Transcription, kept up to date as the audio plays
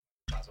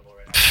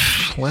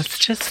Let's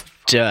just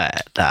do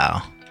it, though.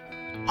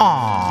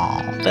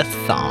 Aw, this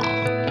song.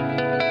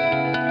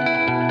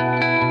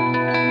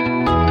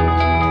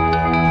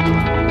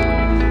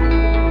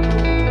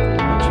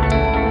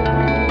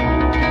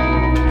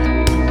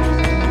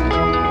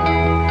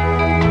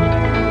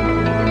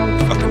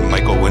 Fucking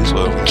Michael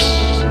Winslow.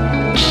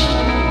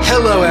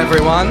 Hello,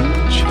 everyone.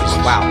 Jesus.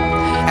 Wow.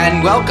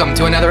 And welcome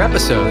to another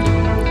episode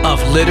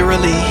of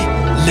Literally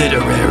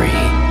Literary.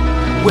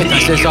 With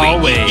us, as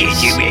always,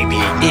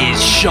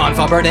 is Sean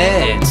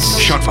Burnett.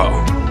 Sean Fo.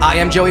 I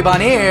am Joey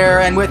Bonnier,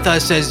 and with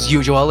us, as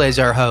usual, is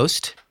our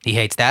host. He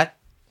hates that.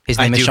 His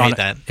name I is do Sean. hate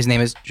that. His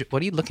name is.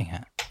 What are you looking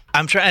at?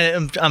 I'm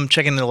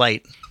checking the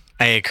light.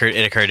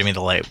 It occurred to me the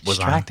light was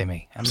Distracting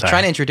me. I'm Sorry.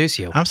 trying to introduce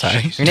you. on. I'm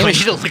sorry. Your name Do I is-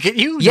 need to look at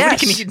you?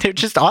 Yes. They're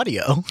just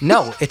audio.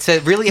 No, it's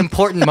a really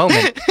important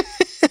moment.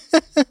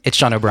 It's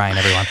Sean O'Brien,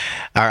 everyone.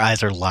 Our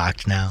eyes are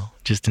locked now,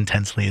 just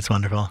intensely. It's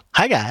wonderful.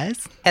 Hi,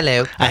 guys.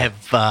 Hello. I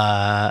have.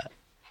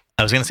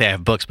 I was gonna say I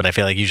have books, but I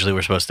feel like usually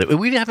we're supposed to.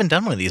 We haven't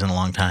done one of these in a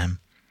long time.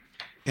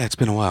 Yeah, it's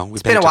been a while.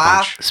 We've been a to while.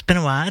 bunch. It's been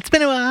a while. It's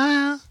been a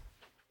while.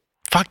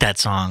 Fuck that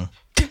song.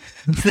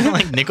 Is it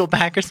like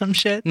Nickelback or some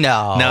shit?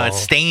 No. No, it's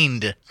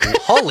Stained.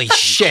 Holy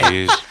shit.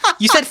 Jeez.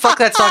 You said fuck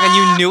that song and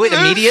you knew it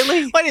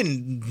immediately? I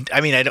didn't.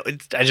 I mean, I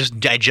don't. I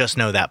just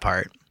know that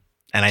part,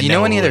 and I Do you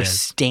know any who other it is.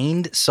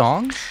 Stained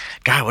songs?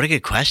 God, what a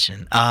good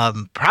question.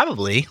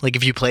 Probably. Like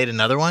if you played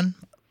another one,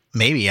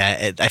 maybe.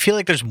 I feel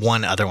like there's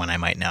one other one I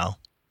might know,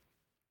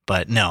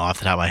 but no, off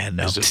the top of my head,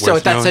 no. Is it So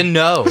worth that's knowing? a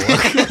no.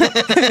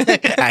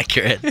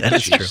 Accurate. That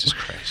is true. Jesus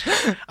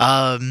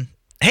Christ.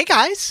 Hey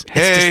guys.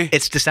 Hey.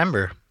 It's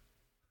December.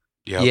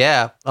 Yep.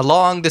 Yeah, a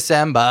long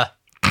December.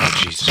 Oh,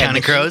 Jesus.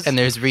 Counting crows. And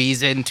there's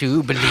reason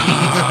to believe.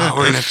 Oh,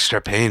 we're gonna have to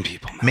start paying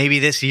people. Man. Maybe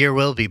this year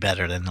will be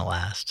better than the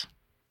last.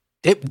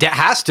 It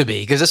has to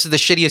be, because this is the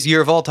shittiest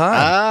year of all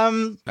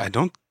time. I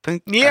don't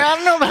think. Yeah, I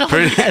don't know about all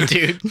Pretty- that,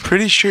 dude.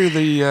 Pretty sure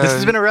the. This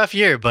has been a rough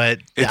year, but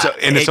It's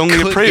and it's it only a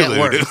could get prelude.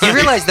 worse. You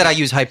realize that I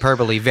use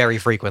hyperbole very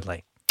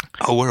frequently.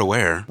 Oh, we're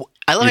aware.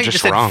 I love how You're you just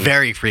just said wrong.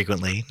 very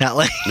frequently, not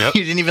like Yep.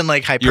 you didn't even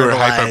like You were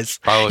hyperbolize.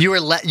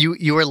 hyperbolic.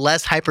 You were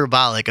less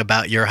hyperbolic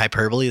about your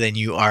hyperbole than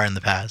you are in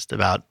the past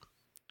about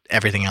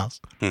everything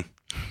else.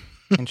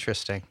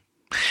 Interesting.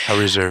 How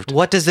reserved.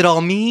 What does it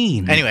all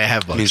mean? Anyway, I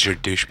have It books. means you're a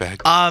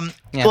douchebag.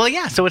 Yeah. Well,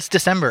 yeah. So it's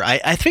December.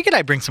 I figured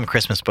I'd bring some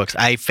Christmas books.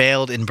 I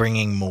failed in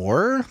bringing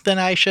more than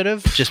I should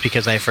have, just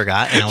because I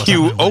forgot. And I was on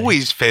You my way.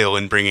 always fail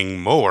in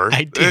bringingmore.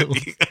 I do.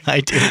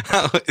 I do.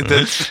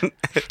 That's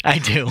I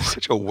do.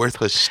 such a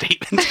worthless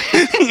statement.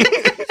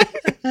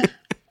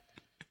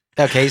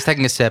 Okay, he's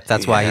taking a sip.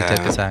 That's why he Yeah.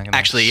 took a second.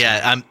 Actually,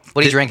 yeah.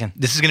 What are you drinking?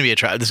 This is gonna be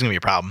this is gonna be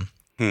a problem.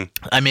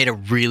 I made a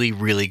really,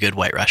 really good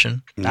White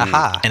Russian,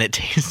 Aha. and it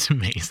tastes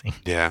amazing.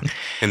 Yeah.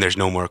 And there's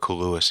no more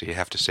Kahlua, so you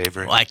have to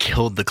savor it. Well, I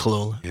killed the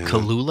Kahlua. Yeah.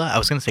 Kahlua? I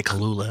was going to say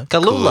Kahlua.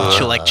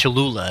 Kahlua. Like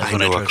Cholula is I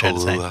what I know a tried to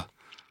say. Kahlua.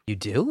 You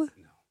do?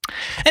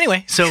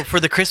 Anyway, so for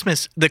the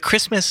Christmas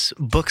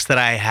books that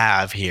I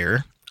have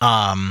here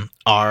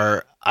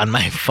are on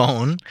my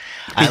phone.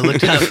 I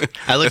looked up.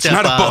 That's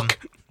not a book.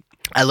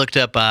 I looked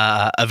up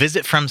A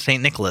Visit from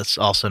St. Nicholas,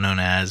 also known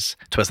as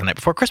 'Twas the Night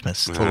Before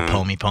Christmas. It's a little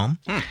poemy poem.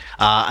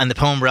 In the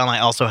poem realm, I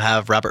also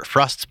have Robert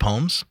Frost's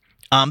poems.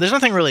 There's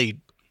nothing really,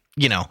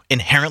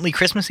 inherently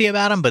Christmassy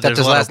about them, but That's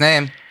there's a his lot last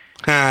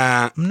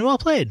name. Well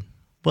played.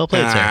 Well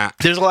played, sir. Ah.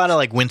 There's a lot of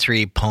like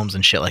wintry poems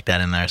and shit like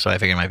that in there, so I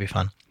figured it might be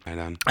fun. Right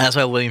on. That's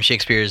why William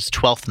Shakespeare's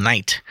Twelfth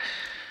Night,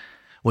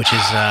 which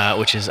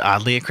is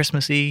oddly a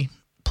Christmassy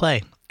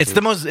play. It's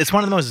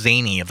one of the most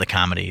zany of the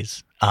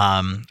comedies.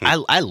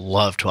 I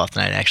love Twelfth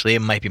Night. Actually,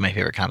 it might be my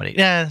favorite comedy.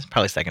 Yeah, it's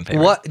probably second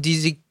favorite. What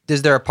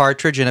is there a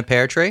partridge in a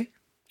pear tree?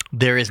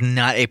 There is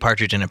not a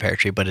partridge in a pear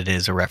tree, but it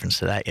is a reference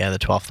to that. Yeah, the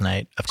 12th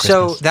night of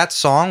So Christmas. that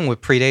song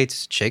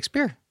predates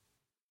Shakespeare?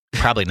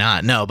 Probably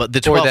not. No, but the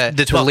Or 12th,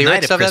 the 12th lyrics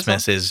night of of that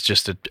Christmas is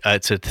just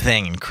it's a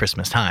thing in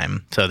Christmas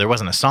time. So there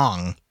wasn't a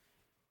song.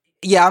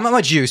 Yeah, I'm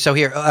a Jew. So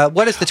here,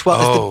 what is the 12th?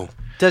 Oh.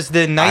 Does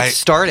the night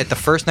start at the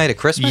first night of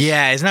Christmas?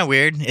 Yeah, isn't that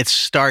weird? It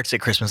starts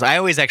at Christmas. I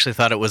always actually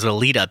thought it was a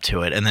lead up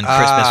to it, and then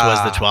Christmas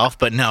was the 12th.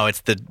 But no,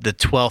 it's the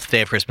 12th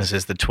day of Christmas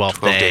is the 12th 12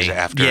 day. days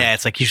after. Yeah,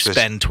 it's like you Just-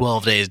 spend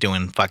 12 days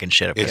doing fucking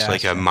shit. At It's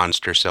Christmas. like a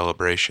monster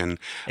celebration.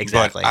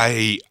 Exactly. But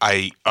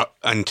I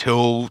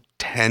until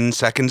 10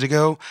 seconds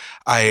ago,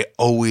 I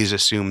always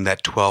assumed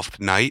that 12th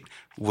night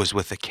was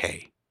with a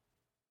K.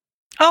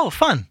 Oh,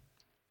 fun.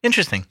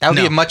 Interesting. That would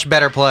No, be a much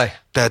better play.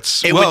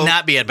 That's it would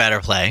not be a better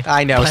play.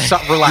 I know.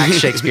 Relax,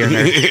 Shakespeare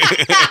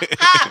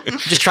nerd.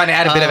 Just trying to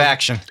add a bit of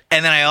action.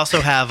 And then I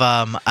also have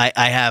I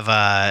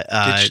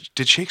have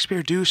did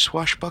Shakespeare do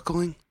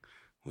swashbuckling?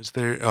 Was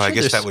there? Oh, I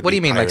guess that would. What do be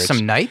you mean, pirates. like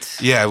some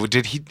knights? Yeah,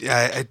 did he? Did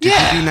he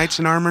do knights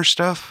in armor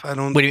stuff? I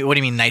don't. what do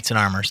you mean knights in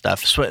armor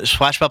stuff?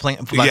 Swashbuckling.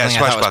 Yeah, I thought was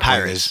swashbuckling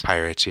pirates. is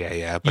pirates.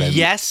 Yeah. But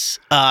Yes,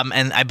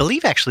 and I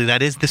believe actually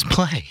that is this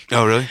play.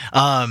 Oh, really?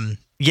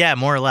 Yeah,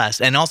 more or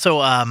less. And also,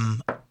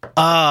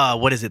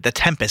 what is it? The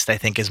Tempest, I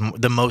think, is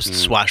the most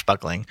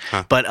swashbuckling.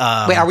 Huh. But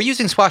Wait, are we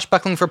using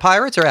swashbuckling for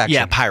pirates or action?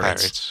 yeah,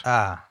 pirates.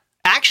 Ah.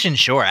 Action,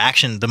 sure.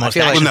 Action. The most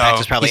feel like- action Well, no.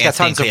 packed is probably He's got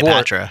Antony and tons of war.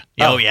 Cleopatra.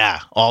 Oh. Oh yeah,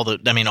 all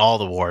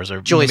the wars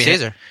are Julius maybe-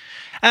 Caesar.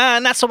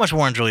 Not so much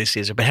war in Julius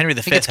Caesar, but Henry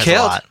V gets has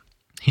killed. a lot.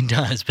 He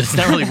does, but it's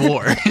not really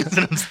war. That's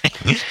what I'm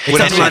saying.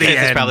 What else Henry did V he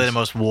is end? probably the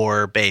most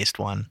war-based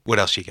one. What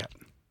else you got?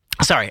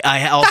 Sorry,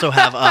 I also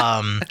have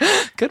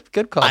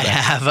Good call. I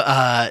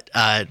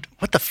have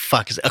what the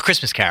fuck is A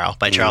Christmas Carol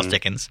by Charles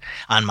Dickens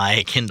on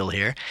my Kindle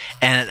here,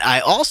 and I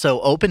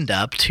also opened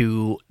up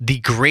to the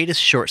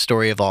greatest short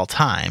story of all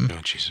time Oh,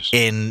 Jesus.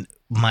 in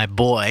my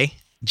boy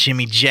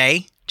Jimmy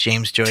J.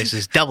 James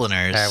Joyce's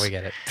Dubliners. There we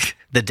get it.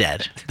 The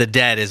Dead. The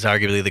Dead is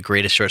arguably the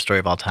greatest short story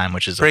of all time,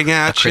 which is Bring a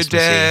out your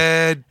Christmassy-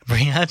 dead.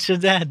 Bring out your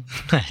dead.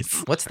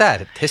 Nice. What's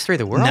that? History of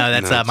the world? No,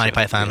 that's No, it's, Monty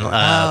Python.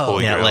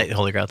 Holy Grail.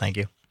 Holy Grail. Thank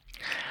you.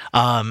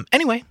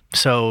 Anyway,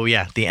 so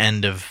yeah, the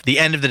end of the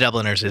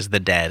Dubliners is The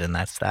Dead, and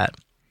that's that.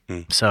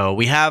 So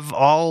we have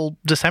all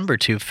December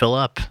to fill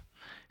up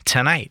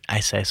tonight, I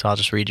say. So I'll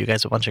just read you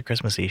guys a bunch of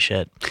Christmassy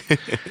shit.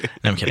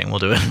 No, I'm kidding. We'll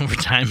do it over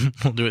time.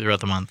 We'll do it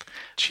throughout the month.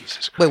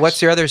 Jesus Christ. Wait,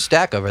 what's your other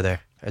stack over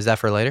there? Is that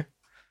for later?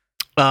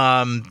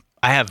 I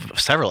have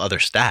several other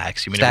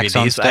stacks. You mean to read Stacks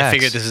on these? I stacks.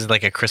 figured this is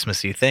like a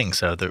Christmassy thing.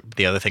 So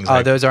the other things. Oh,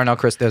 are, those aren't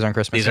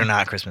Christmas. these are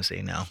not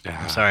Christmassy. No, Yeah.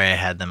 I'm sorry I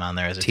had them on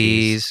there as a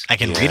Tease. tease. I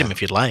can Yeah. read them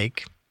if you'd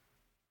like.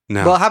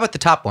 No. Well, how about the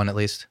top one at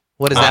least?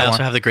 What is I that also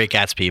one? have The Great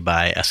Gatsby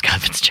by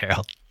Scott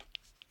Fitzgerald.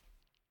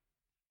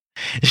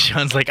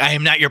 Sean's like, I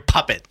am not your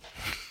puppet.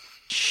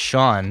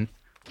 Sean,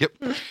 Yep.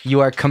 you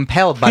are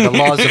compelled by the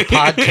laws of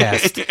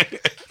podcast.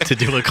 To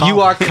do a call.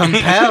 You are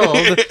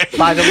compelled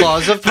by the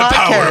laws of The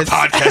power of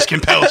podcast. podcast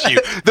compels you.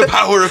 The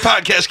power of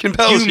podcast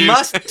compels you. You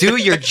must do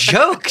your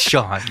joke,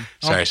 Sean.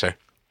 Sorry, sir.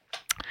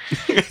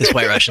 This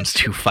White Russian's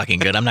too fucking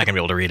good. I'm not gonna be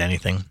able to read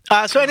anything.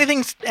 So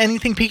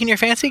anything piquing your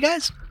fancy,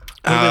 guys?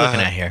 What are we looking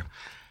at here?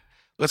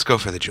 Let's go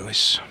for the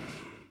Joyce.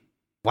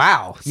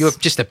 Wow, you have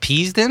just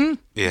appeased him?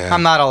 Yeah.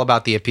 I'm not all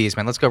about the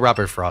appeasement. Let's go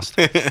Robert Frost.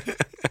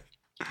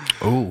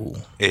 Ooh.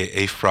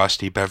 A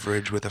frosty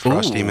beverage with a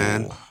frosty Ooh.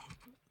 man.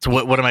 So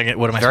what am I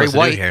Very supposed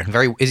white. to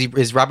do here?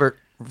 Is Robert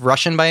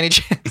Russian by any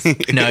chance?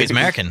 No, he's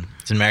American.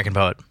 He's an American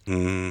poet.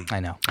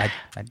 I know.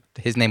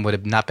 His name would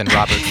have not been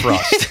Robert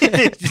Frost.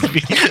 It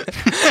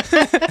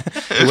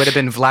would have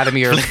been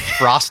Vladimir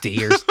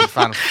Frosty or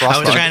Frost. I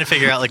was trying to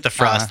figure out like the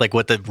frost, like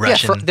what the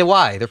Russian the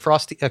why the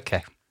Frosty.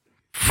 Okay.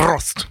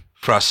 frost.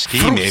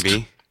 Frosty,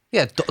 maybe.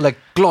 Yeah, like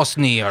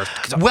Glosny or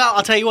Well,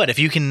 I'll tell you what. If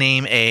you can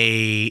name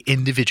a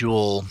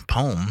individual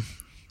poem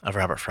of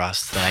Robert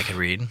Frost that I could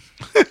read,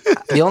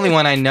 the only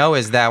one I know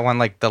is that one,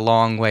 like The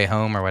Long Way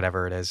Home or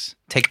whatever it is.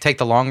 Take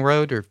the long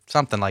road or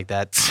something like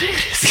that.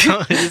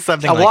 so it's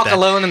something I like walk that.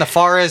 alone in the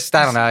forest.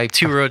 I don't know.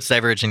 Two roads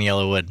diverge in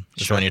yellow wood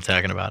is the one you're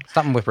talking about.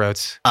 Something with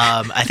roads.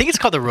 I think it's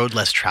called The Road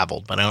Less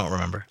Traveled, but I don't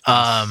remember.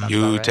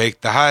 You right.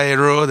 take the high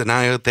road and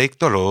I'll take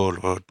the low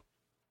road.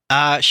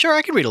 Sure,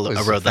 I could read It a was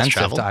Road Less offensive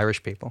Traveled. to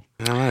Irish people.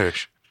 I'm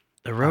Irish.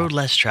 The Road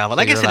Less Traveled.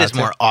 I So guess you're it is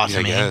allowed more to?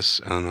 awesome. I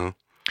guess. I don't know.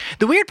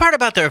 The weird part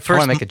about the I first.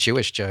 want to make a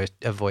Jewish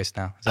voice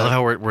now. I love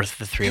how we're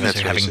the three of us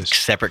That's are having racist.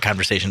 separate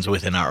conversations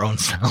within our own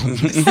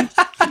selves.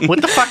 What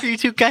the fuck are you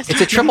two guys?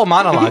 It's a triple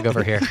monologue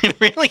over here. It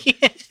really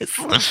is.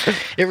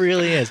 It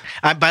really is.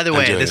 By the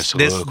way, doing this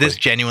this soliloquy. this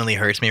genuinely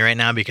hurts me right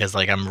now because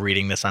like I'm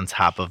reading this on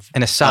top of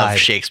An aside. of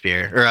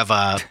Shakespeare or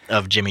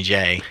of Jimmy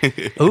J.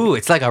 Ooh,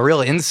 it's like a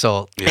real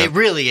insult. Yeah. It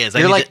really is.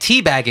 You're I like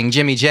teabagging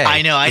Jimmy J.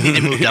 I know. I need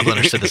to move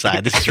Dubliners to the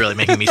side. This is really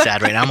making me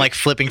sad right now. I'm like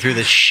flipping through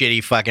this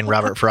shitty fucking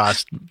Robert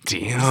Frost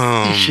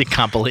Damn. shit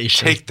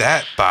compilation. Take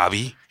that,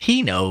 Bobby.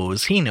 He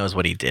knows. He knows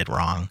what he did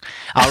wrong.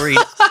 I'll read.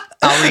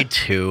 I'll read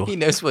two. He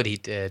knows what he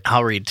did.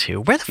 I'll read two.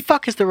 Where the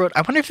fuck is the road?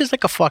 I wonder if there's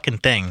like a fucking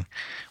thing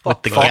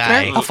with the Faulkner?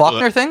 guy. A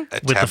Faulkner thing? A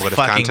With the tablet of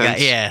fucking guy.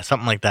 contents. Yeah,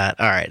 something like that.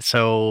 All right.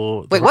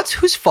 So Wait,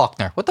 who's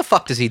Faulkner? What the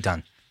fuck has he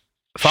done?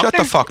 Shut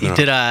the fuck He up.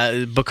 did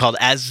a book called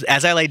As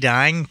I Lay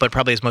Dying, but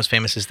probably his most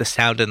famous is The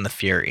Sound and the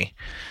Fury,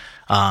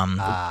 which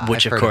I've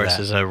of heard of course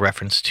that. is a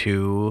reference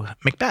to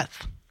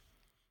Macbeth.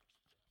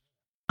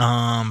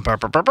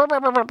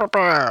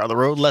 The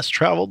road less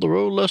traveled, the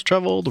road less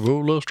traveled, the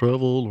road less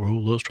traveled, the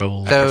road less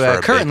traveled. So prefer a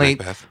big currently,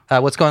 Macbeth.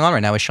 what's going on right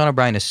now is Sean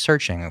O'Brien is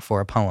searching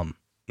for a poem.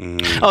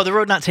 Oh, the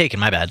road not taken.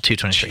 My bad.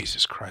 223.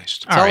 Jesus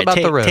Christ. It's all about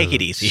the roads. Take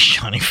it easy,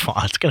 Shawnee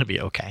Faw. It's gonna be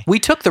okay. We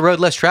took the road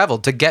less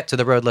traveled to get to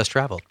the road less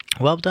traveled.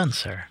 Well done,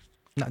 sir.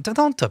 No,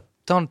 don't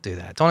do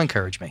that. Don't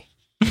encourage me.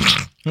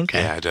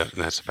 Okay. Yeah,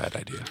 that's a bad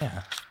idea.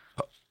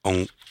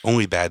 Yeah,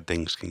 Only bad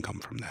things can come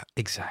from that.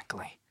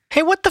 exactly.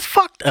 Hey, what the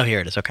fuck? Oh, here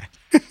it is. Okay.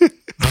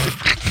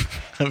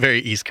 Very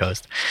East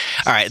Coast.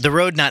 All right. The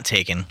road not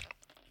taken.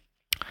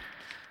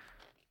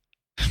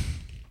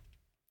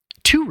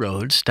 Two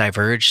roads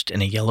diverged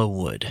in a yellow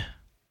wood.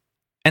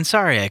 And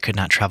sorry I could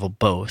not travel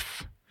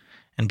both.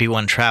 And be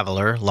one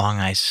traveler, long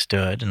I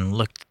stood and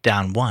looked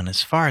down one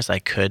as far as I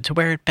could to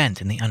where it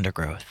bent in the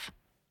undergrowth.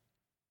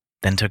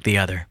 Then took the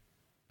other,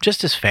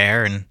 just as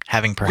fair and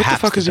having perhaps. What the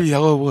fuck is a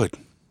yellow wood?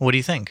 What do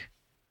you think?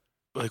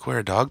 Like where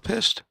a dog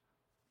pissed?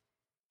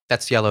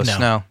 That's yellow No.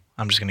 snow,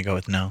 I'm just gonna go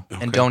with no.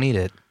 and don't eat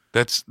it.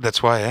 That's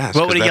why I asked.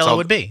 What would 'cause a that's yellow all-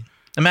 would be?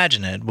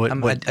 Imagine it. What A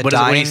what do you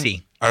dying-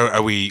 see?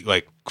 Are we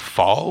like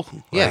fall?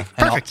 Yeah, Like,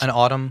 Perfect. An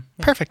autumn.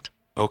 Perfect.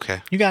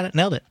 okay. You got it.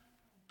 Nailed it.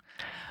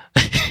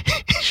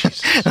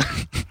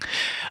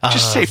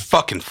 Just say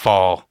fucking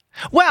fall.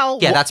 Well,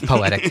 Yeah, that's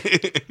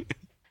poetic.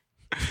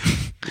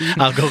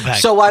 I'll go back.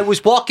 So I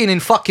was walking in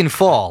fucking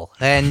fall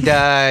and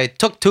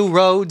took 2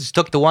 roads,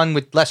 took the one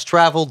with less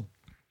traveled.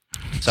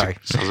 Sorry.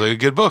 Sounds like a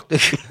good book.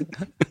 This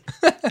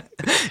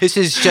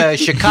is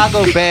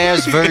Chicago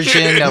Bears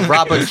version of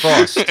Robert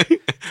Frost.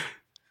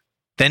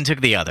 Then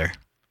took the other,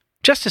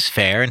 just as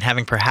fair and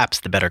having perhaps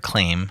the better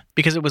claim,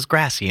 because it was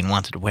grassy and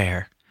wanted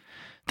wear.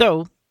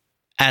 Though,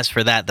 as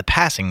for that, the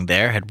passing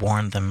there had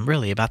warned them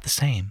really about the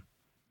same.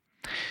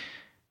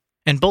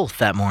 And both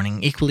that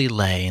morning equally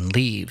lay in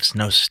leaves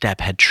no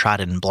step had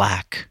trodden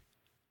black.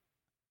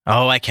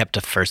 Oh, I kept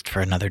a first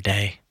for another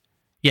day.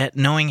 Yet,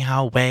 knowing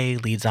how way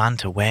leads on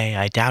to way,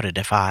 I doubted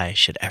if I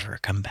should ever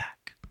come back.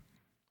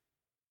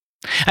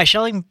 I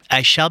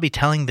shall be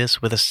telling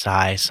this with a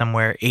sigh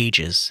somewhere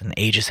ages and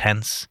ages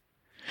hence.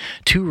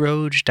 2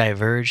 roads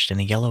diverged in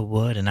a yellow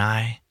wood, and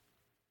I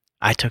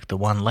took the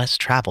one less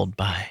traveled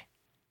by.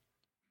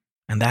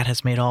 And that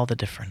has made all the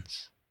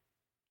difference.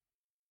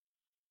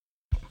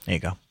 There you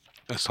go.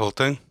 That's the whole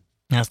thing.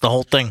 That's the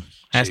whole thing.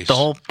 That's Jeez. the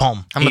whole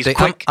poem. He's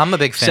quick. I'm a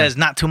big fan. Says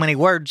not too many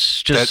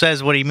words. Just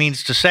says what he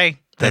means to say.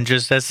 Then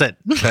just that's it.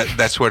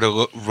 That's where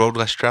the road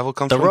less traveled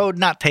comes The from. road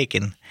not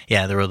taken.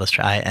 Yeah, the road less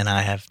traveled. And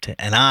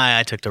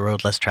I took the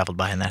road less traveled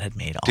by, and that had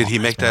made all. Did he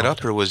make has made that all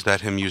up, or was that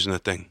him using the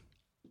thing?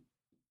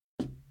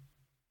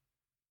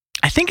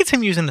 I think it's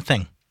him using the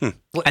thing.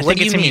 I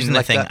think it's him using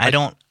the thing. I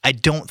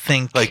don't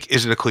think. Like,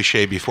 is it a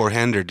cliche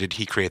beforehand, or did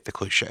he create the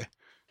cliche?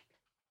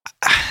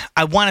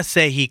 I want to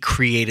say he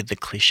created the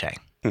cliche.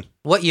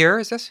 What year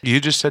is this? You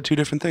just said 2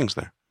 different things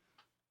there.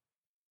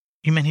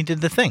 You meant he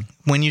did the thing.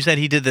 When you said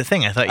he did the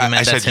thing, I thought you meant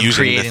I that's said him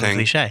using the creating the thing.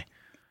 cliche.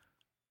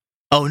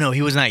 Oh no,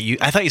 he was not.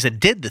 I thought you said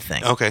did the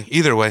thing. Okay.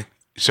 Either way,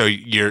 so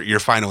your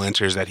final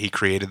answer is that he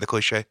created the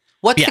cliche.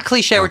 What's Yeah. the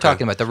cliche we're Okay.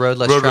 talking about? The road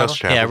less Road traveled? less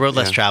traveled. Yeah, road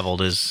less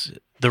traveled is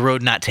the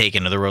road not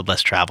taken, or the road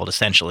less traveled.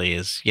 Essentially,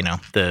 is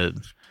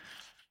the.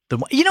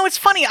 It's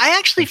funny. I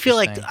actually feel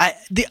like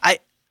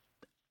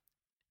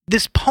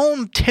this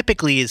poem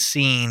typically is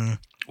seen.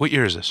 What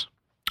year is this?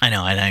 I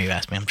know you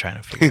asked me. I'm trying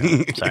to figure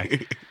it out.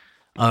 Sorry.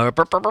 I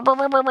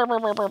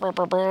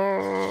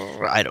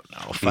don't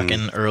know.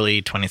 Fucking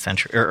early 20th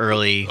century or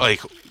early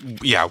Like,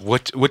 yeah.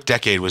 What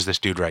decade was this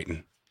dude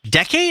writing?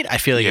 decade. I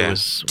feel like Yeah. it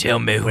was. Tell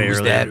me way who's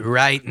earlier. that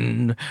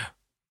writing?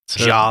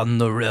 So- John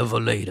the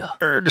Revelator.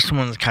 This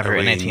one's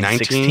copyright Early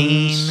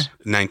 1916.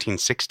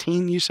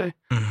 1916, you say?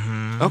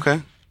 Mm-hmm.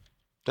 Okay.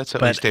 That's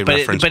at least a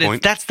reference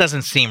point. That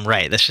doesn't seem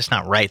right. That's just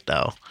not right,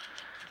 though.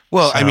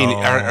 Well, I mean, So-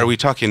 are we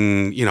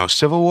talking,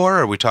 Civil War?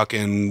 Are we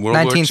talking World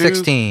War II?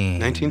 1916.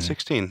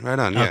 1916. Right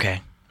on. Yeah.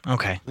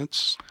 Okay.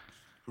 That's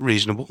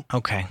reasonable.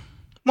 Okay.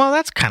 Well,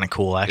 that's kind of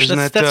cool, actually. Isn't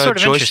that's that sort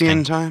of Joycean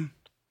interesting. time?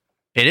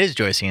 It is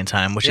Joycean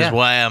time, which Yeah. is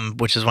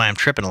why I'm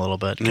tripping a little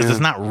bit because Yeah. it's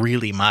not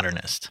really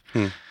modernist.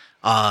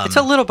 It's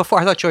a little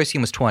before. I thought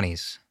Joycean was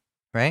 20s,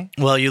 right?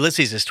 Well,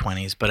 Ulysses is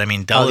 20s, but I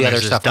mean, Oh, the other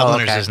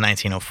Dubliners stuff. is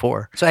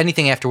 1904. So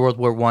anything after World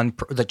War I,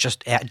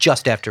 just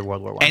after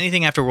World War I.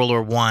 Anything after World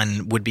War I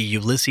would be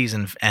Ulysses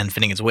and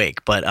Finnegan's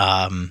Wake, but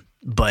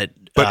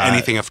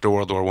Anything after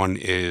World War I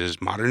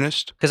is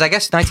modernist? Because I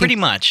guess pretty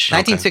much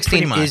 1916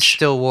 Pretty much. is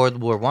still World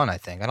War I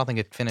think. I don't think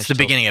it finished. It's the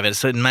till- beginning of it.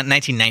 So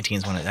 1919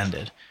 is when it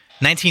ended.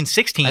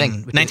 1916, I think-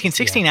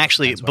 1916 yeah,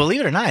 actually, that's right. believe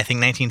it or not, I think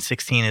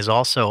 1916 is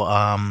also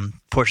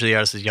Portrait of the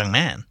Artist's Young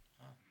Man.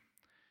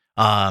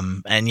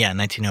 And yeah,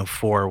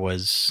 1904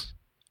 was.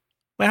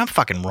 Wait, I'm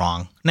fucking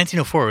wrong.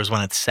 1904 was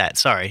when it's set.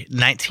 Sorry,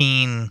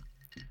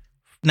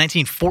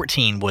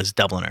 1914 was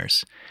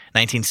Dubliners.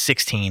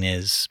 1916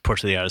 is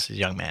Portrait of the Artist's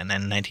Young Man,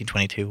 and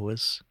 1922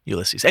 was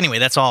Ulysses. Anyway,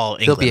 that's all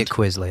There'll England. be a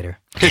quiz later.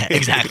 Yeah,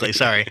 exactly.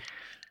 Sorry.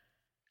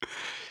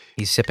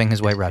 He's sipping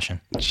his white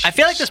Russian. I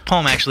feel like this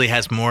poem actually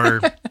has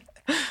more.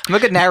 I'm a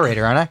good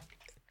narrator, aren't I?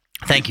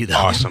 Thank you, though.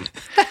 Awesome.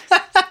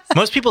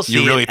 Most people see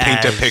You really it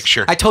paint as, a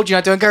picture. I told you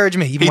not to encourage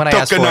me, even He when I took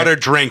asked for another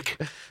it. drink.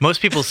 Most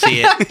people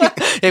see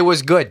it. It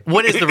was good.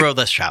 What is the road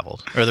less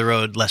traveled, or the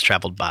road less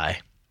traveled by?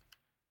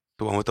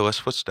 The one with the less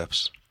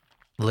footsteps.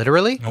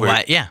 Literally? Is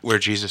Why? Yeah, Where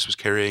Jesus was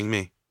carrying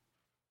me.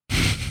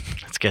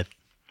 that's good.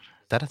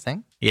 that a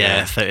thing?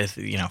 Yeah,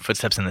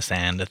 footsteps in the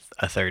sand,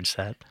 a third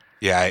set.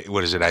 Yeah,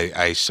 what is it?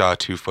 I saw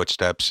 2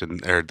 footsteps, and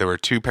there were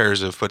 2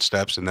 pairs of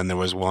footsteps, and then there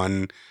was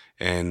one,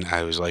 and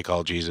I was like,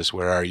 "Oh Jesus,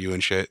 where are you?"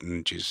 and shit,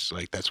 and Jesus was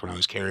like, "That's when I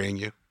was carrying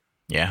you."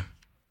 Yeah,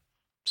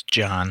 it's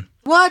John.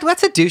 What?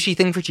 What's a douchey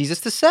thing for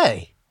Jesus to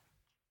say?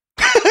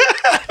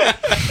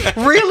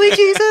 Really,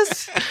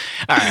 Jesus?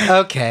 All right.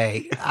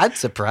 Okay. I'm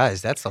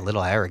surprised. That's a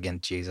little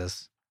arrogant,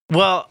 Jesus.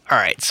 Well, all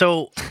right.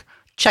 So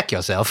Check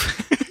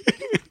yourself.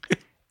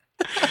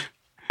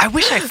 I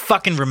wish I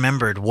fucking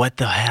remembered what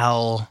the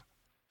hell.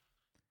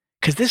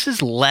 Because this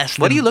is less.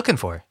 What are than- you looking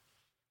for?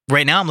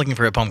 Right now, I'm looking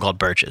for a poem called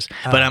Birches,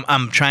 but Oh.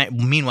 I'm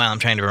trying. Meanwhile, I'm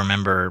trying to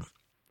remember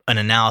an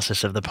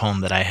analysis of the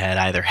poem that I had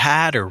either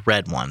had or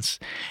read once.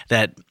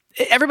 That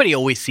everybody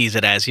always sees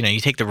it as, you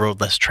take the road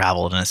less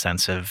traveled in a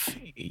sense of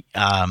Be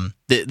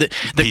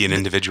an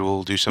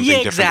individual, do something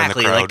yeah, different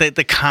exactly. than the crowd.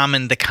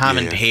 Like the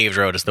common paved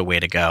road is the way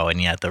to go,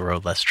 and yet the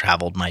road less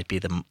traveled might be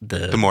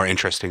the more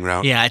interesting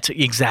route. Yeah,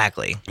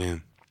 exactly. Yeah.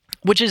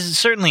 Which is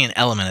certainly an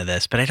element of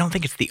this, but I don't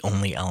think it's the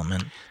only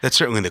element. That's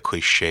certainly the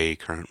cliche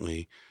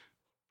currently.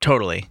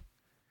 Totally.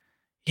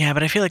 Yeah,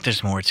 but I feel like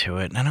there's more to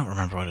it, and I don't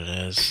remember what it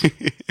is.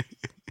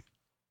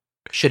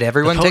 Should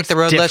everyone take the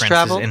road less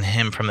traveled? In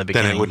him from the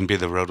beginning. Then it wouldn't be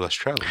the road less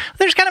traveled.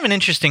 There's kind of an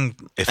interesting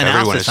If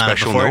everyone is analysis on it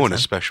special, before no one it's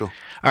is special.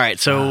 All right,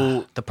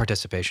 so The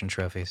participation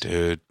trophies.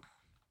 Dude,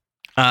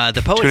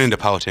 the poet tune into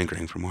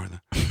Politinkering for more of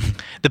that.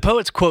 The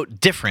poet's quote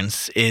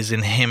difference is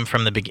in him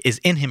from the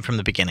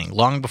beginning,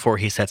 long before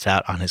he sets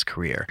out on his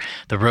career.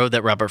 The road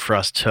that Robert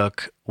Frost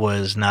took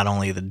was not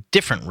only the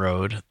different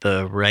road,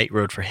 the right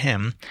road for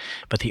him,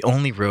 but the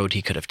only road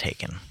he could have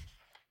taken.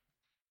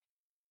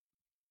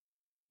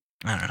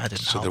 I don't know. That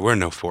didn't So help. there were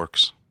no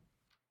forks.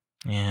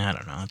 Yeah, I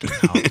don't know. It didn't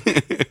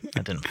help.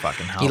 That didn't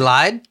fucking help. He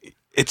lied?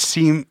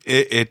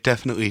 It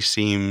definitely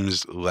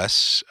seems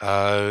less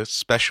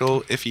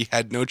special if he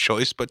had no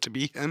choice but to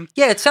be him.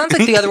 Yeah, it sounds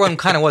like the other one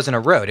kind of wasn't a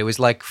road. It was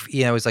like,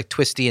 it was like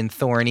twisty and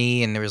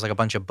thorny, and there was like a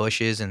bunch of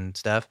bushes and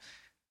stuff.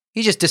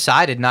 He just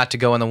decided not to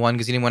go on the one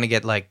because he didn't want to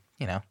get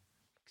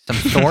some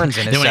thorns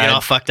in his Didn't want to side. get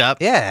all fucked up?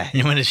 Yeah. He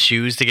didn't want his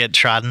shoes to get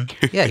trodden?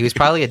 Yeah, he was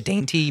probably a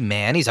dainty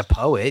man. He's a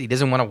poet. He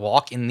doesn't want to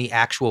walk in the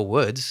actual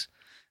woods.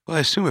 Well,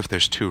 I assume if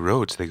there's two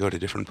roads, they go to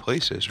different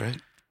places, right?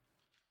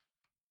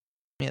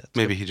 Yeah, that's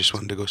Maybe he just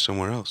wanted to go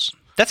somewhere else.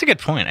 That's a good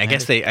point. I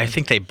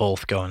think they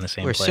both go in the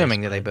same We're place.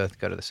 assuming that they both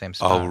go to the same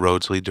spot. All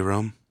roads lead to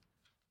Rome.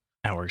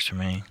 That works for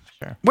me.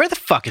 Sure. Where the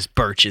fuck is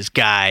Birch's,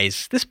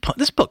 guys? This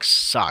book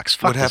sucks.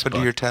 Fuck What this happened to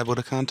book. your tablet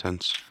of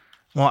contents?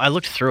 Well, I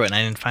looked through it and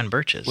I didn't find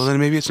Birch's. Well, then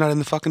maybe it's not in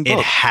the fucking It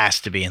book. has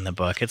to be in the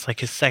book. It's like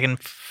his second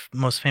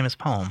most famous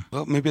poem.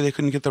 Well, maybe they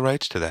couldn't get the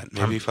rights to that.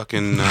 Maybe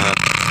fucking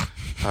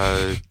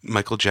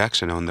Michael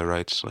Jackson owned the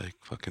rights, like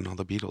fucking all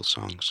the Beatles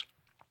songs.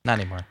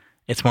 Not anymore.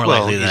 It's more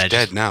Well, likely that he's I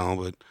dead just... now,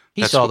 but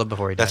He that's sold them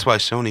before he died. That's why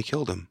Sony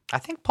killed him. I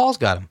think Paul's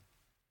got him.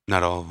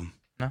 Not all of them.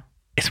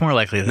 It's more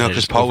likely that No, I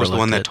because just Paul was the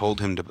one overlooked that it. told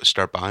him to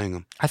start buying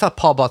them. I thought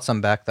Paul bought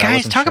some back. Though. I Guys,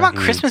 wasn't talk sure. about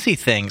Christmassy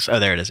things. Oh,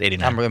 there it is,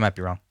 89. I might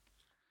be wrong.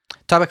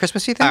 Talk about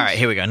Christmassy things? All right,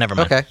 here we go. Never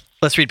mind. Okay.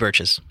 Let's read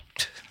Birch's.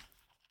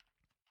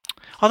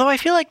 Although I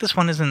feel like this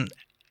one isn't...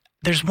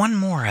 There's one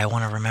more I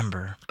want to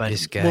remember, but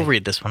This guy. we'll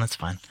read this one. It's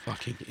fine.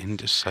 Fucking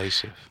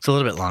indecisive. It's a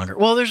little bit longer.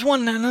 Well, there's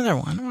another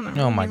one.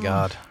 Oh my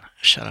God.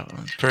 Shut up.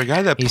 For a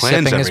guy that He's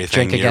plans sipping his everything,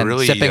 drink you're again.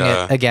 really Sipping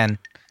it again.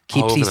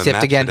 all over He the sipped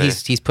map again. today.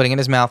 He's putting it in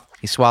his mouth.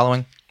 He's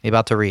swallowing. He's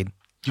about to read.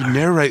 You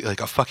narrate like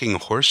a fucking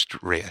horse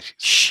race.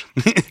 Shh.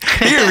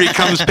 Here he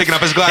comes picking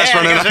up his glass,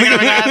 running up.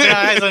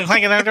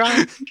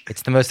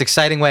 It's the most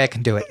exciting way I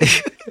can do it.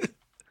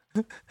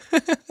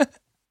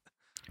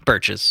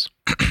 Birch's.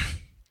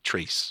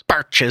 Trace.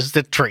 Birch's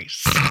the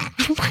trees.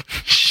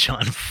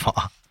 Sean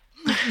Fall.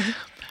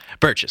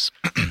 Birch's.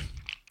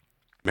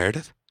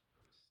 Meredith?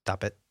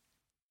 Stop it.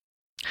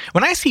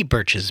 When I see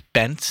birches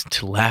bent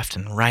to left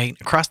and right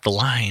across the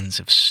lines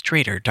of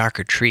straighter,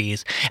 darker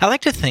trees, I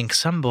like to think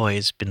some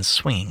boy's been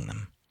swinging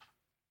them.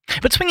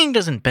 But swinging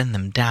doesn't bend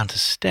them down to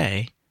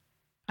stay.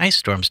 Ice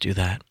storms do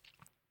that.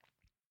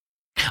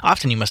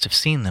 Often you must have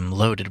seen them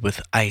loaded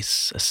with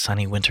ice a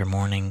sunny winter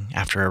morning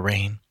after a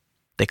rain.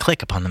 They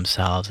click upon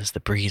themselves as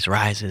the breeze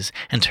rises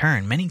and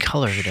turn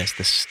many-colored as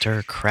the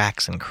stir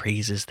cracks and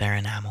crazes their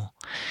enamel.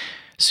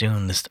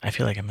 Soon I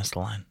feel like I missed the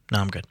line. No,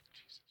 I'm good.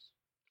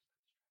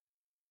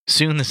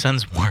 Soon the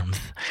sun's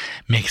warmth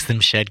makes them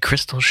shed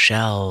crystal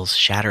shells,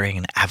 shattering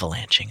and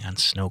avalanching on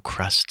snow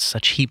crusts,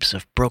 such heaps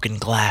of broken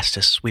glass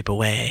to sweep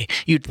away,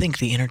 you'd think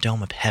the inner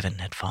dome of heaven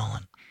had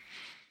fallen.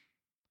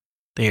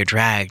 They are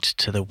dragged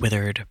to the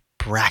withered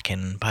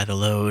bracken by the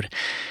load,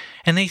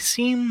 and they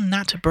seem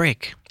not to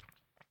break.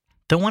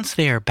 Though once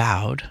they are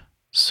bowed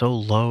so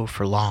low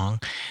for long,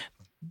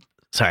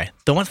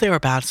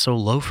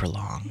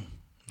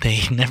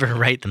 they never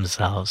right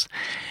themselves.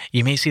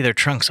 You may see their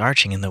trunks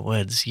arching in the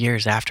woods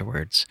years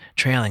afterwards,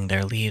 trailing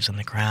their leaves on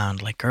the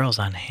ground like girls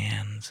on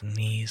hands and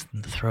knees,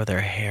 and throw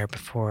their hair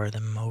before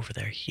them over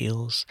their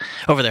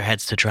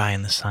heads to dry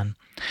in the sun.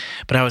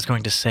 But I was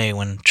going to say,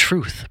 when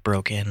truth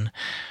broke in,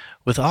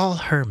 with all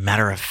her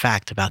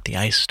matter-of-fact about the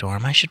ice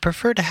storm, I should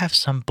prefer to have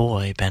some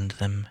boy bend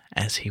them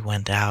as he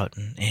went out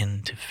and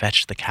in to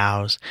fetch the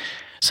cows,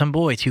 some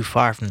boy too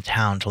far from the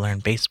town to learn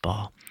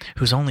baseball,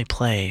 whose only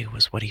play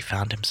was what he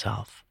found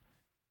himself.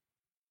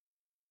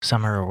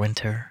 Summer or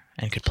winter,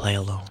 and could play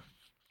alone.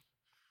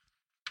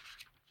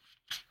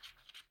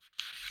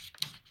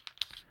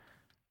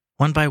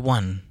 One by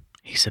one,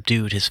 he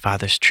subdued his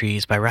father's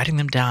trees by writing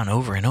them down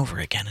over and over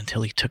again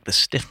until he took the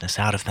stiffness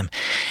out of them,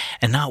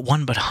 and not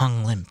one but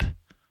hung limp.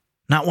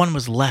 Not one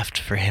was left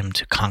for him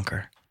to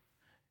conquer.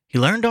 He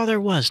learned all there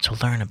was to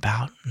learn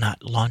about,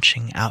 not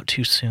launching out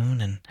too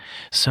soon, and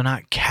so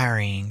not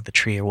carrying the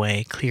tree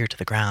away clear to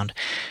the ground.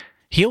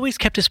 He always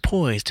kept his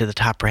poise to the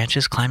top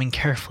branches, climbing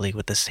carefully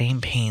with the same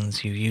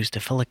pains you use to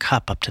fill a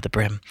cup up to the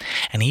brim,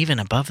 and even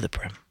above the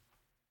brim.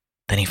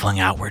 Then he flung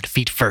outward,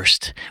 feet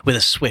first, with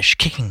a swish,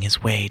 kicking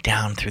his way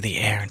down through the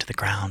air into the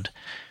ground.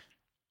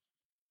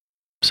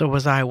 So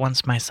was I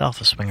once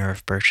myself a swinger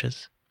of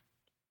birches.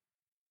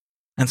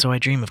 And so I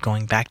dream of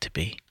going back to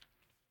be.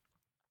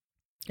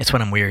 It's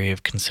when I'm weary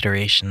of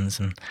considerations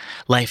and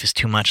life is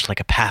too much like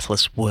a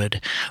pathless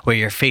wood where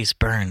your face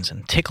burns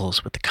and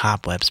tickles with the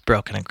cobwebs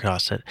broken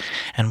across it,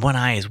 and one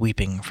eye is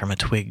weeping from a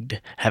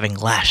twig having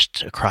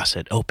lashed across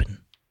it open.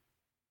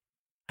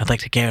 I'd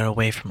like to get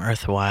away from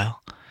earth a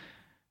while,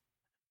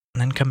 and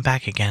then come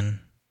back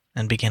again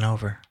and begin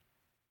over.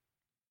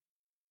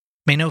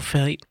 May no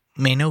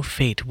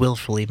fate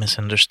willfully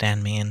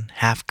misunderstand me and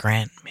half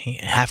grant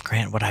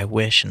what I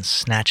wish and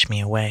snatch me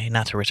away,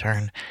 not to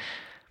return.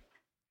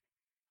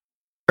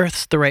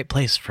 Earth's the right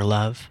place for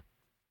love.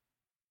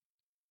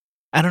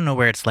 I don't know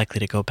where it's likely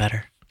to go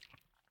better.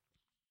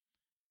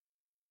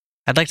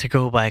 I'd like to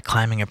go by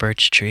climbing a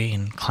birch tree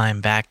and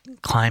climb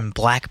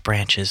black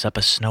branches up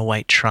a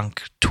snow-white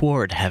trunk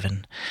toward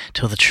heaven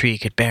till the tree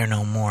could bear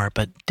no more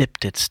but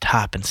dipped its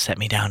top and set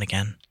me down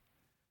again.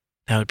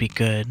 That would be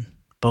good,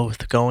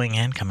 both going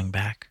and coming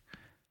back.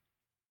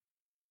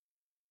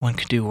 One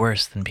could do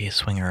worse than be a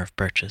swinger of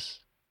birches.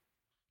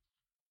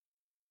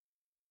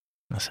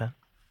 That's it.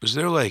 Was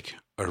there like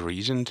a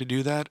reason to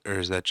do that, or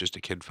is that just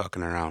a kid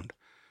fucking around?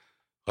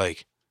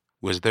 Like,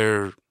 was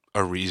there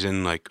a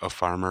reason like a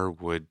farmer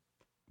would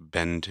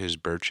bend his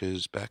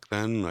birches back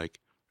then? Like,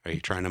 are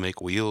you trying to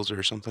make wheels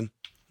or something?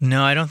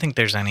 No, I don't think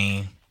there's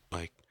any...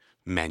 Like,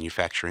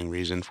 manufacturing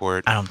reason for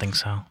it? I don't think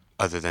so.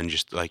 Other than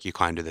just like you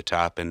climb to the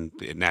top and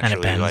it And naturally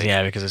it bends, like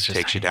yeah, because it's just...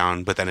 takes you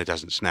down, but then it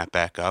doesn't snap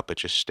back up. It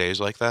just stays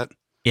like that?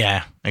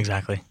 Yeah,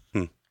 exactly.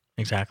 Hmm.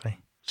 Exactly.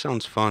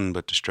 Sounds fun,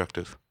 but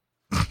destructive.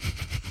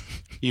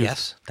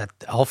 Yes, that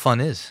all fun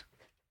is.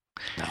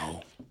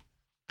 No.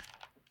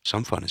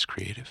 Some fun is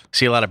creative.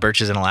 See a lot of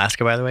birches in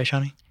Alaska, by the way,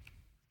 Shawnee?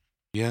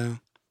 Yeah.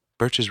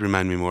 Birches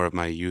remind me more of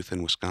my youth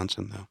in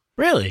Wisconsin, though.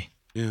 Really?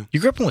 Yeah.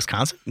 You grew up in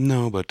Wisconsin?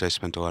 No, but I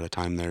spent a lot of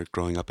time there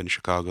growing up in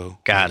Chicago.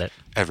 Got it.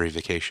 Every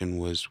vacation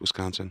was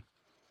Wisconsin.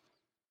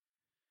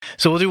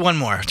 So we'll do one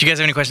more. Do you guys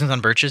have any questions on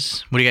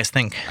birches? What do you guys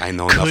think? I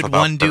know enough Could about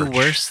one do birch.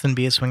 worse than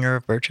be a swinger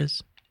of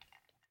birches?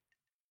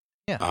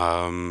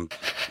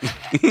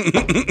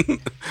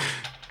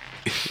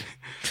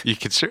 You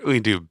could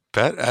certainly do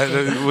better.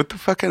 What the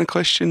fuck kind of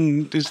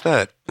question is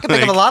that? I can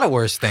think of a lot of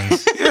worse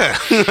things. Yeah,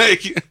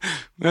 like You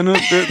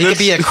could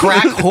be a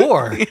crack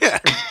whore. Yeah.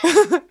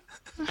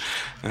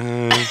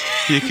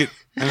 You could.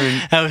 I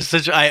mean, That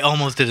was I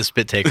almost did a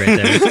spit take right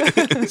there.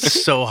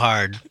 It's so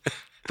hard.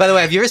 By the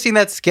way, have you ever seen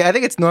that skit? I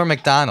think it's Norm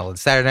Macdonald,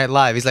 Saturday Night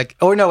Live. He's like,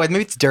 oh no,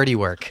 maybe it's Dirty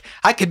Work.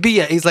 I could be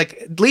he's like,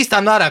 at least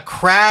I'm not a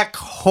crack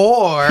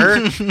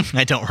whore.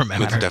 I don't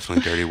remember. it's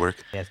definitely dirty work.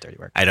 Yeah, it's Dirty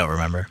Work. I don't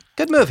remember.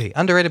 Good movie.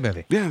 Underrated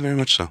movie. Yeah, very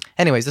much so.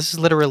 Anyways, this is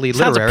literally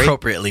Sounds literary.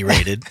 appropriately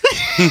rated.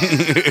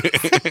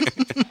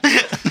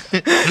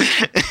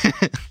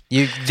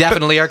 You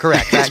definitely are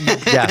correct. Yes,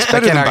 I Better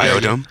can't than argue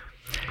with you. Biodome.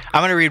 I'm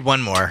going to read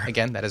one more.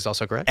 Again, that is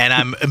also correct. And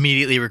I'm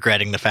immediately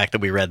regretting the fact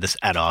that we read this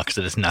at all because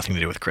it has nothing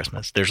to do with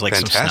Christmas. There's like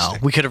some snow.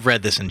 Fantastic. We could have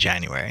read this in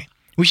January.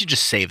 We should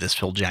just save this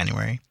till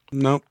January.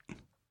 Nope.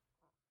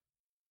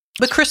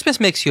 But Christmas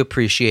makes you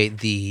appreciate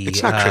the...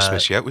 It's not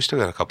Christmas yet. We still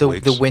got a couple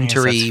weeks. The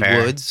wintry Yes, that's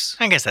fair. woods.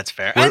 I guess that's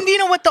fair. We're- And you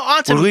know what? The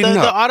we're leading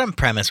up. autumn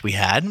premise we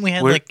had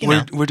we're, like, you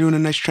know. we're doing a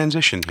nice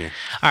transition here.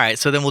 All right,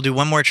 so then we'll do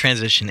one more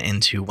transition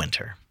into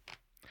winter.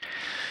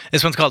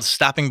 This one's called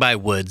Stopping by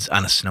Woods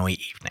on a Snowy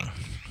Evening.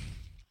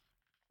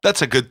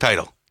 That's a good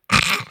title.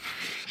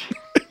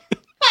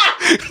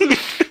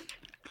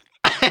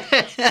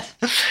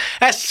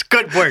 That's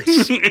good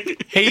words.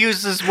 He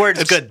uses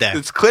words good there.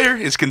 It's clear.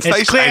 It's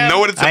concise. It's clear. I know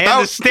what it's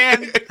about.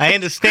 I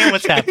understand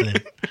what's happening.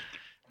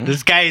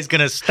 This guy is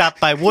going to stop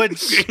by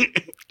woods.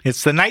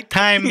 It's the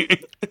nighttime.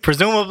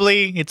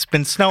 Presumably, it's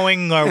been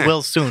snowing or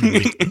will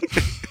soon.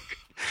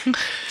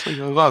 It's like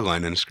a log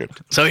line in a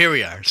script. So here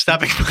we are,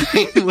 stopping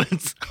by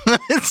woods.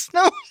 It's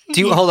snowing. Do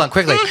you hold on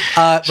quickly?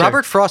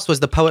 Robert Frost was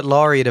the poet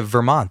laureate of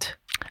Vermont.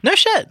 No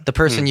shit. The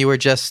person you were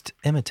just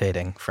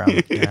imitating from.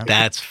 You know?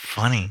 That's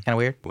funny. Kind of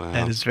weird. Wow.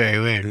 That is very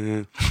weird.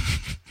 Yeah.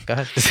 Go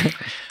ahead.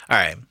 All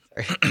right.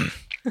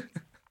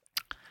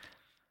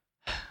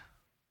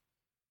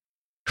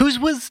 Whose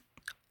was?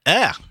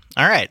 Yeah.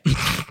 All right.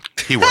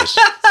 He was.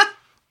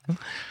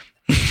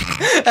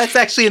 That's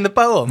actually in the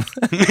poem.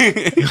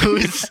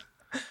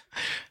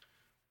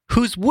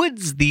 Whose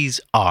woods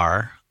these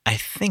are, I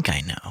think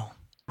I know.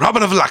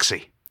 Robin of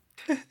Loxley.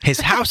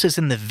 His house is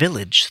in the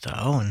village,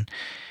 though, and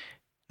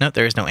no,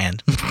 there is no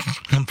and.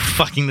 I'm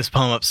fucking this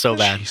poem up so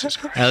bad. Jesus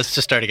Christ. Let's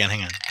just start again.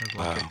 Hang on.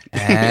 Wow.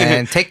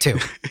 And take two.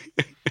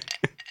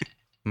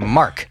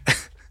 Mark.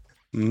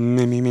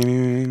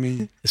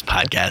 Me. This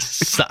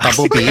podcast sucks.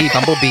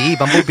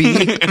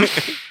 Bumblebee.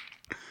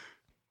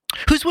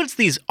 Whose woods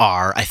these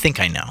are, I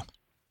think I know.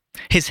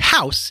 His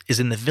house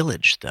is in the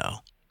village, though.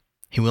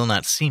 He will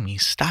not see me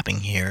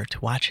stopping here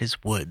to watch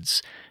his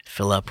woods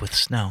fill up with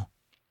snow.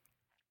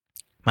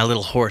 My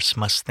little horse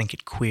must think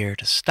it queer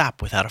to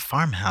stop without a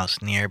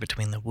farmhouse near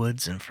between the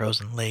woods and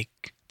frozen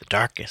lake the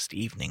darkest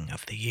evening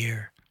of the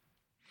year.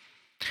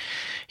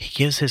 He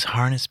gives his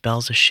harness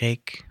bells a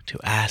shake to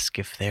ask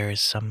if there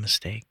is some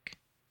mistake.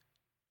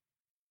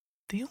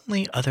 The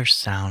only other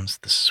sound's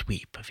the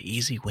sweep of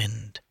easy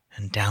wind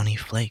and downy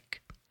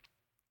flake.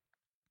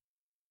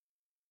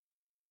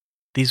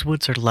 These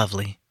woods are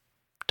lovely,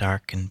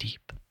 dark and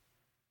deep,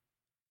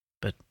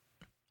 but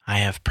I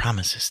have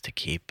promises to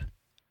keep,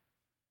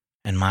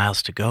 and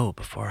miles to go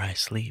before I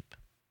sleep.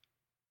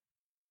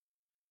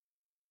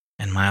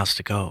 And miles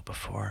to go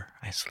before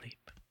I sleep.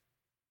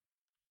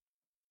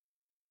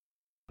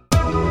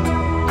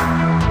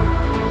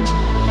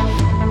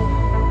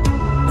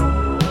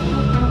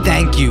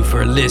 Thank you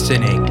for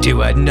listening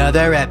to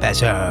another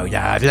episode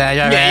of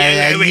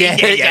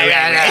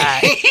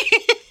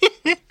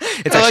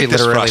It's actually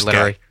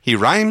literally. He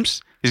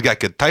rhymes. He's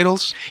got good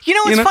titles. You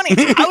know, it's funny.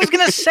 I was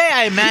going to say,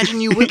 I imagine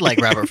you would like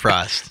Robert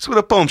Frost. That's what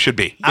a poem should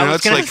be. You know,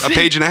 it's like a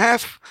page and a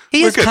half.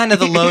 He is kind of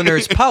the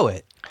loner's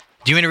poet.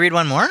 Do you want me to read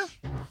one more?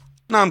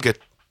 No, I'm good.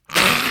 All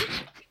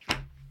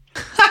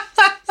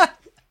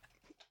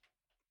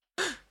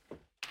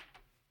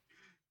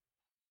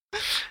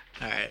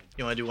right.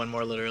 You want to do one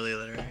more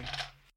literary?